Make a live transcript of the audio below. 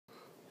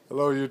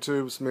Hello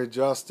YouTube, it's me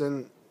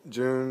Justin,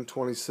 June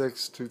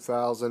 26,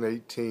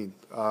 2018.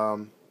 I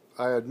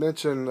had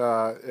mentioned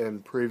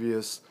in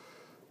previous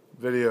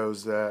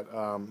videos that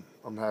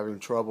I'm having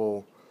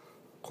trouble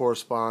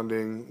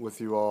corresponding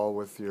with you all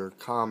with your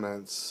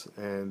comments,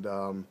 and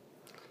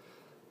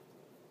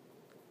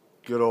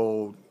good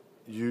old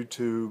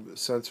YouTube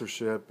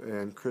censorship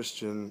and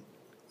Christian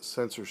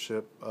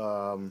censorship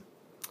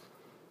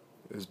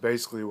is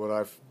basically what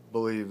I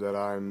believe that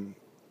I'm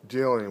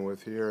dealing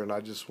with here. And I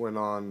just went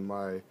on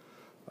my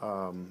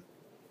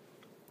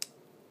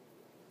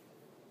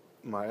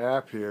my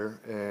app here,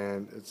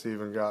 and it's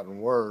even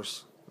gotten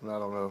worse. And I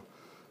don't know,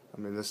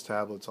 I mean, this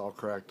tablet's all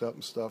cracked up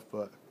and stuff,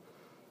 but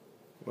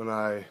when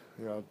I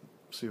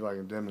see if I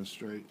can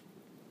demonstrate,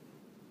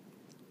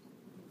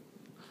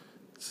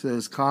 it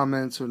says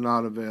comments are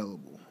not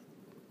available,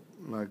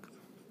 and I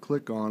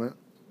click on it.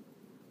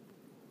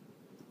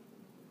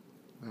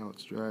 Now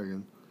it's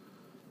dragging.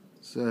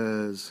 It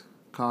says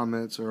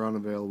comments are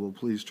unavailable,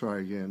 please try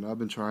again. I've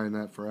been trying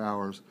that for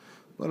hours,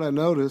 but I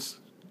noticed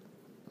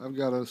I've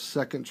got a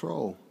second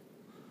troll,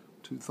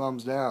 2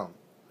 thumbs down.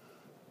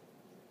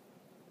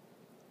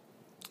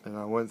 And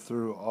I went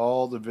through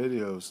all the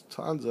videos,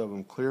 tons of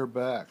them, clear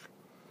back.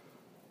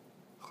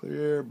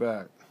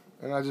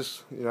 And I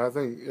just, I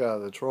think,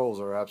 the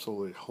trolls are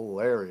absolutely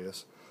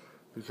hilarious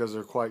because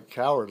they're quite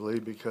cowardly,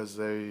 because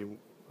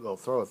they'll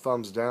throw a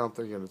thumbs down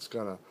thinking it's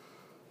going to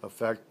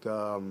affect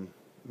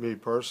me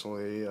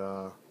personally.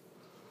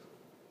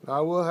 I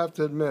will have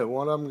to admit,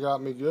 one of them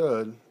got me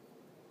good,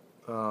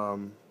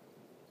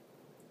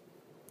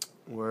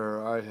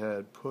 where I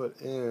had put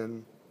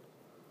in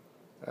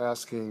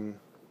asking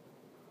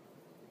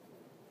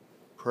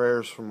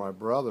prayers for my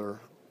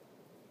brother,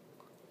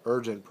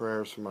 urgent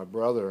prayers for my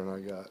brother, and I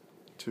got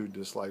 2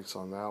 dislikes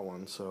on that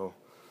one. So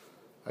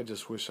I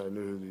just wish I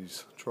knew who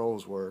these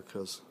trolls were,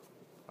 because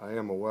I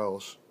am a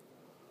Welsh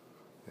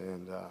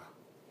and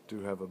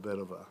do have a bit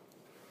of a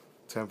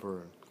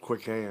temper and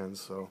quick hands.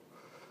 So,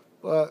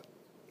 but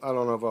I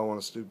don't know if I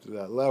want to stoop to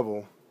that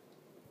level.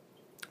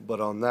 But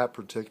on that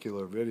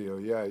particular video,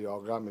 yeah,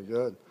 y'all got me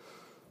good.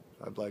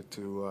 I'd like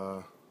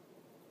to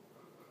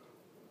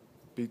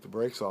beat the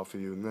brakes off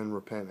of you and then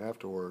repent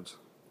afterwards.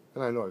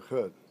 And I know I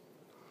could.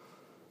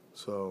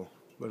 So,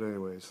 but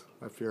anyways,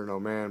 I fear no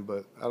man.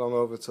 But I don't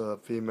know if it's a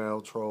female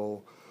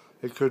troll.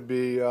 It could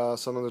be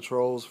some of the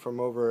trolls from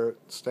over at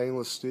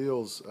Stainless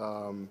Steel's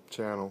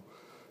channel.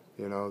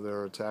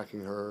 They're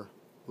attacking her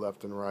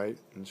left and right.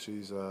 And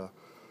she's a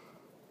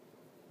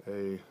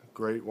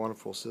great,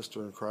 wonderful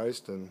sister in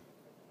Christ, and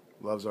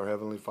loves our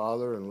Heavenly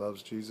Father and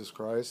loves Jesus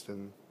Christ,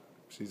 and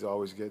she's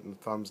always getting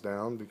thumbs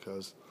down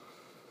because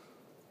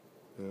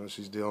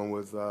she's dealing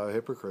with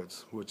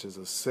hypocrites, which is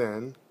a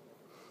sin,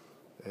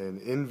 and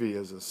envy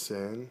is a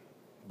sin.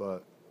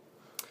 But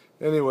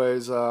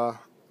anyways,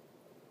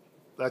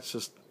 that's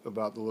just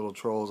about the little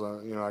trolls.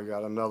 I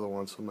got another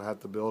one, so I'm gonna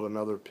have to build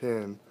another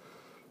pin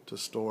to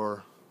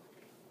store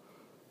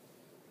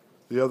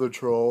the other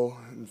troll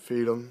and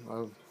feed them.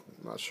 I'm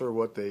not sure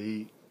what they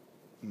eat: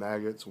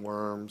 maggots,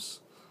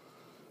 worms,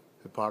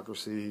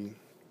 hypocrisy,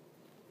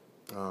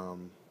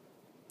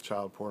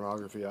 child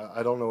pornography.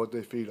 I don't know what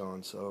they feed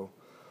on, so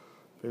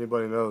if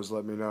anybody knows,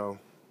 let me know.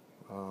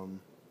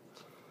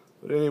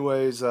 But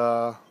anyways,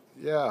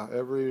 yeah,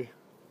 every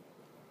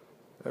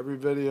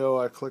video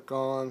I click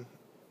on,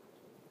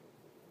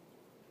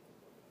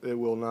 it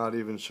will not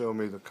even show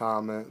me the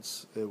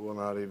comments. It will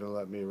not even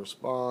let me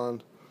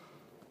respond.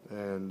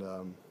 And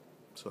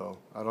so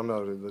I don't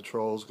know. Did the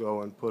trolls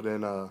go and put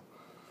in a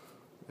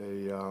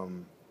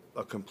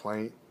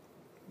complaint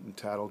and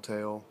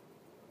tattletale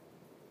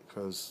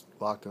because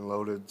Locked and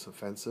Loaded's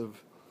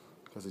offensive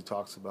because he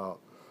talks about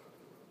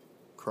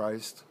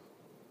Christ,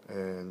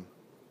 and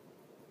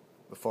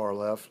the far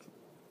left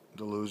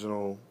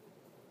delusional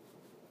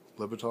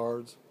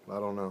libertards? I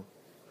don't know.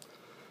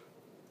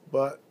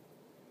 But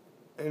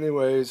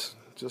anyways,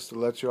 just to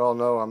let you all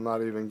know, I'm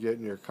not even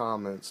getting your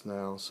comments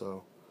now,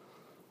 so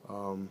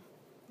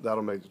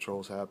that'll make the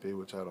trolls happy,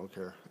 which I don't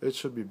care. It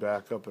should be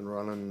back up and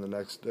running in the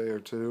next day or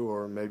 2,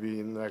 or maybe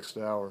in the next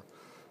hour.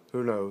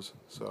 Who knows?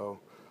 So,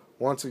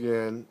 once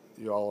again,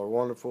 y'all are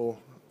wonderful.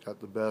 Got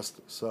the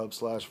best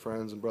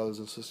sub/friends and brothers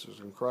and sisters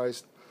in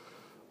Christ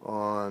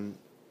on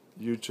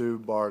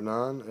YouTube, bar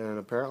none. And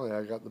apparently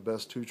I got the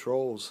best 2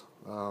 trolls.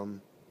 I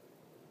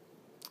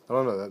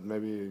don't know, that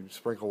maybe you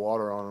sprinkle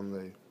water on them,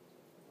 they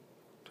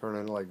turn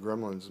into like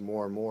gremlins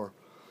more and more.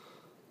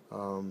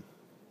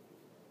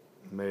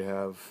 May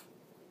have,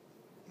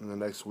 in the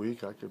next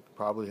week, I could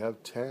probably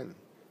have 10,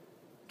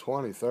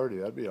 20, 30.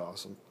 That'd be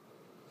awesome.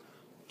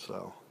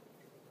 So,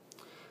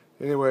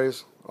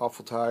 anyways,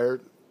 awful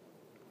tired,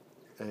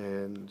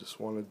 and just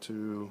wanted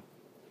to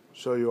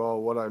show you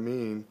all what I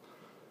mean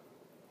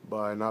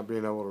by not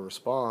being able to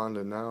respond.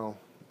 And now,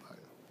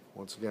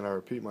 once again, I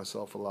repeat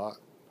myself a lot.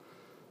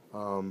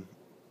 I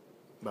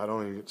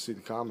don't even get to see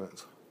the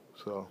comments.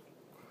 So,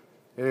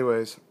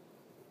 anyways,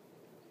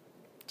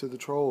 to the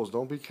trolls,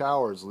 don't be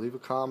cowards. Leave a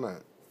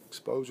comment.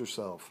 Expose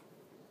yourself.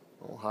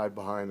 Don't hide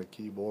behind a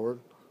keyboard.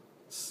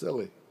 It's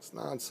silly. It's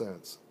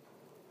nonsense.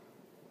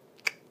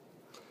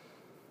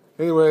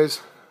 Anyways,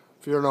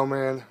 fear no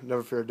man,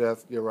 never fear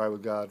death, get right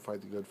with God,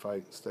 fight the good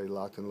fight, stay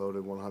locked and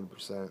loaded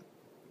 100%.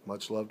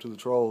 Much love to the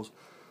trolls.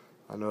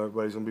 I know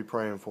everybody's going to be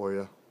praying for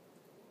you.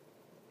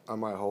 I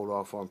might hold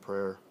off on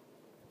prayer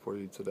for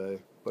you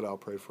today, but I'll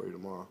pray for you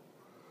tomorrow.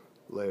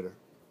 Later.